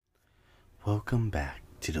Welcome back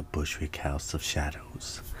to the Bushwick House of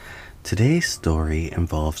Shadows. Today's story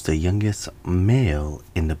involves the youngest male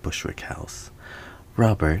in the Bushwick house,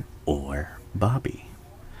 Robert or Bobby.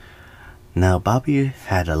 Now, Bobby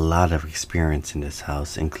had a lot of experience in this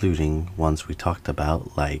house, including ones we talked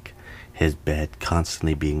about, like his bed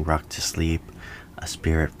constantly being rocked to sleep, a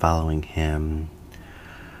spirit following him,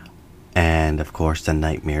 and of course the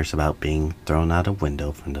nightmares about being thrown out a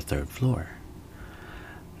window from the third floor.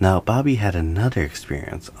 Now, Bobby had another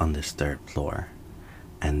experience on this third floor,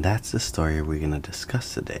 and that's the story we're going to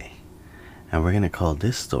discuss today. And we're going to call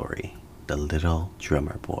this story The Little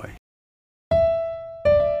Drummer Boy.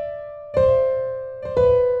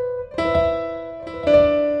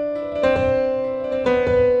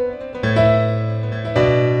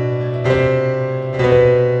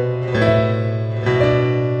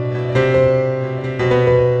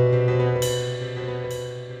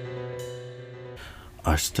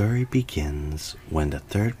 Our story begins when the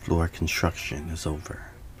third floor construction is over.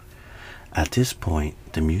 At this point,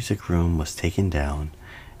 the music room was taken down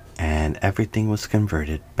and everything was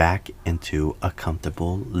converted back into a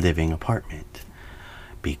comfortable living apartment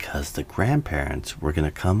because the grandparents were going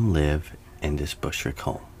to come live in this Bushwick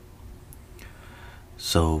home.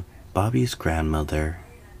 So Bobby's grandmother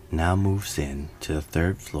now moves in to the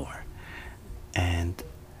third floor, and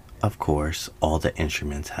of course all the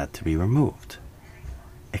instruments had to be removed.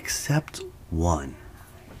 Except one.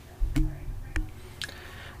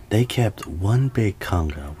 They kept one big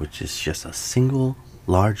conga, which is just a single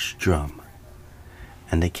large drum,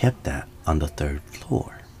 and they kept that on the third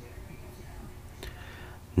floor.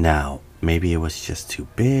 Now, maybe it was just too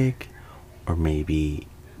big, or maybe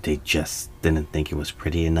they just didn't think it was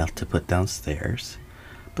pretty enough to put downstairs,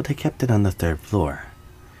 but they kept it on the third floor.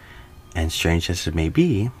 And strange as it may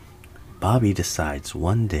be, Bobby decides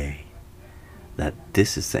one day that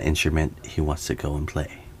this is the instrument he wants to go and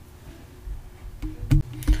play.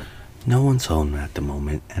 No one's home at the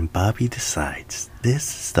moment, and Bobby decides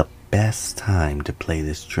this is the best time to play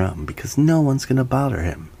this drum because no one's gonna bother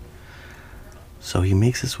him. So he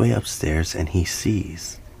makes his way upstairs and he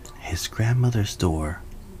sees his grandmother's door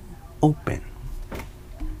open.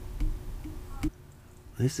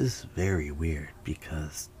 This is very weird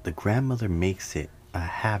because the grandmother makes it a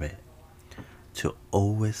habit to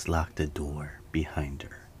always lock the door behind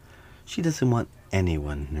her. She doesn't want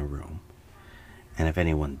anyone in her room. And if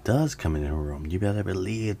anyone does come in her room, you better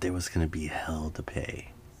believe there was going to be hell to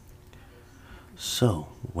pay. So,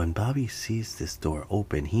 when Bobby sees this door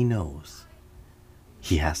open, he knows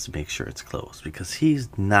he has to make sure it's closed because he's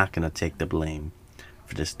not going to take the blame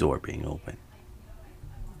for this door being open.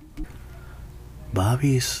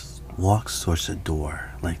 Bobby walks towards the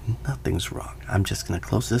door like nothing's wrong. I'm just going to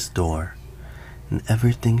close this door and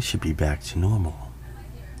everything should be back to normal.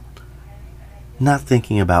 Not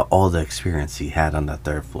thinking about all the experience he had on the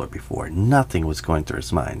third floor before, nothing was going through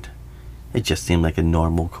his mind. It just seemed like a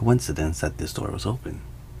normal coincidence that this door was open.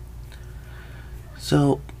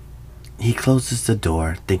 So he closes the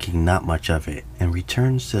door, thinking not much of it, and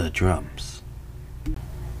returns to the drums.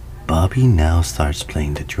 Bobby now starts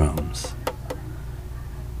playing the drums.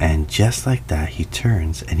 And just like that, he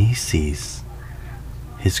turns and he sees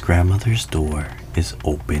his grandmother's door is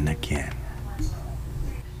open again.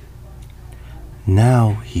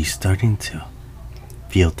 Now he's starting to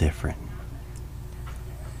feel different.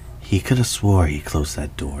 He could have swore he closed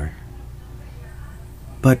that door.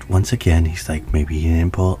 But once again, he's like, maybe he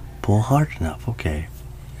didn't pull hard enough. Okay.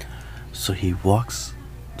 So he walks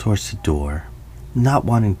towards the door, not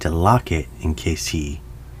wanting to lock it in case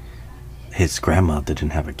his grandma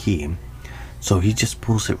didn't have a key. So he just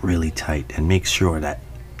pulls it really tight and makes sure that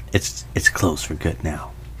it's closed for good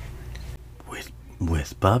now.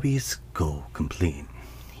 With Bobby's goal complete,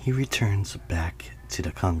 he returns back to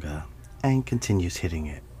the conga and continues hitting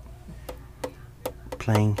it,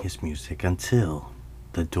 playing his music until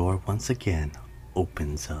the door once again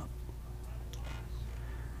opens up.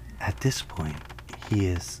 At this point, he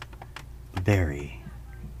is very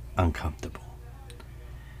uncomfortable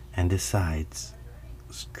and decides,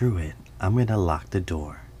 screw it, I'm gonna lock the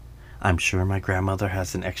door. I'm sure my grandmother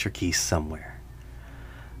has an extra key somewhere.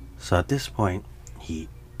 So at this point, he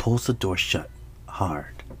pulls the door shut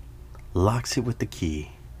hard, locks it with the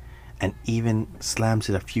key, and even slams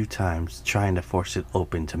it a few times trying to force it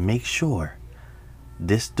open to make sure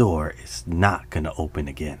this door is not going to open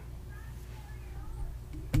again.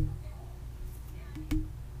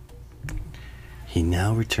 He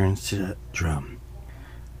now returns to the drum,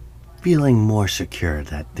 feeling more secure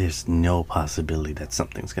that there's no possibility that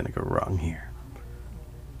something's going to go wrong here.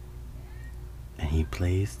 And he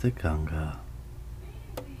plays the conga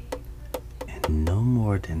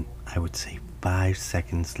more than, I would say, 5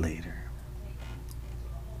 seconds later,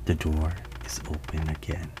 the door is open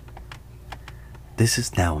again. This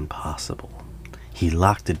is now impossible. He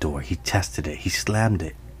locked the door, he tested it, he slammed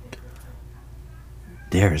it.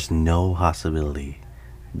 There is no possibility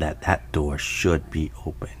that that door should be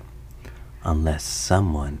open unless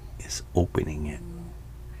someone is opening it.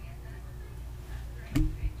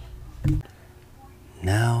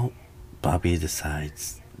 Now, Bobby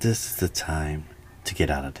decides this is the time to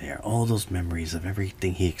get out of there. All those memories of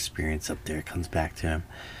everything he experienced up there comes back to him,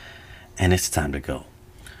 and it's time to go.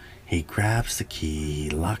 He grabs the key,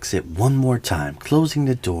 locks it one more time, closing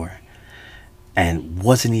the door, and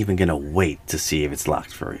wasn't even gonna wait to see if it's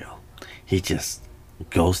locked for real. He just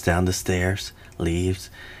goes down the stairs, leaves,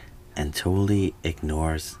 and totally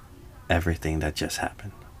ignores everything that just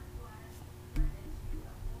happened.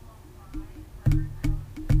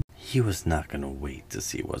 He was not gonna wait to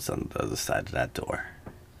see what's on the other side of that door,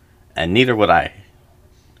 and neither would I.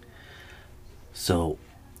 So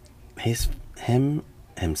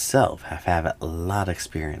himself have had a lot of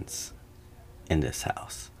experience in this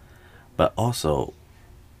house, but also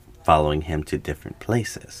following him to different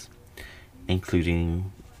places,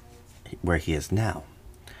 including where he is now.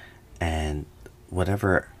 And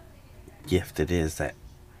whatever gift it is that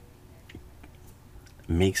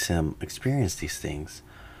makes him experience these things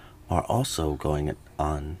are also going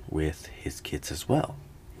on with his kids as well.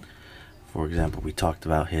 For example, we talked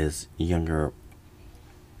about his younger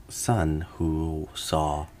son who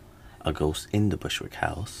saw a ghost in the Bushwick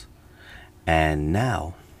house, and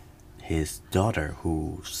now his daughter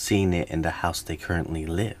who's seen it in the house they currently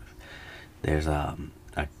live. There's a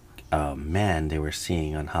man they were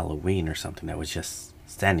seeing on Halloween or something that was just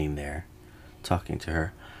standing there talking to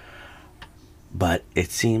her. But it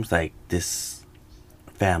seems like this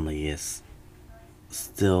family is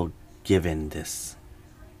still given this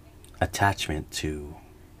attachment to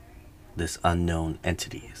this unknown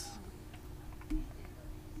entities.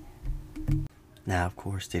 Now, of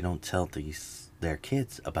course, they don't tell their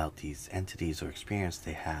kids about these entities or experience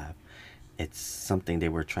they have. It's something they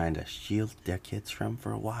were trying to shield their kids from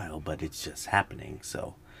for a while, but it's just happening.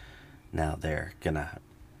 So now they're gonna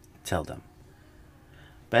tell them.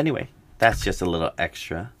 But anyway, that's just a little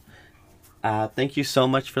extra. Thank you so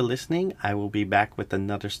much for listening. I will be back with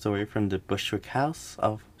another story from the Bushwick House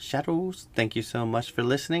of Shadows. Thank you so much for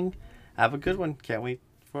listening. Have a good one. Can't wait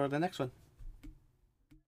for the next one.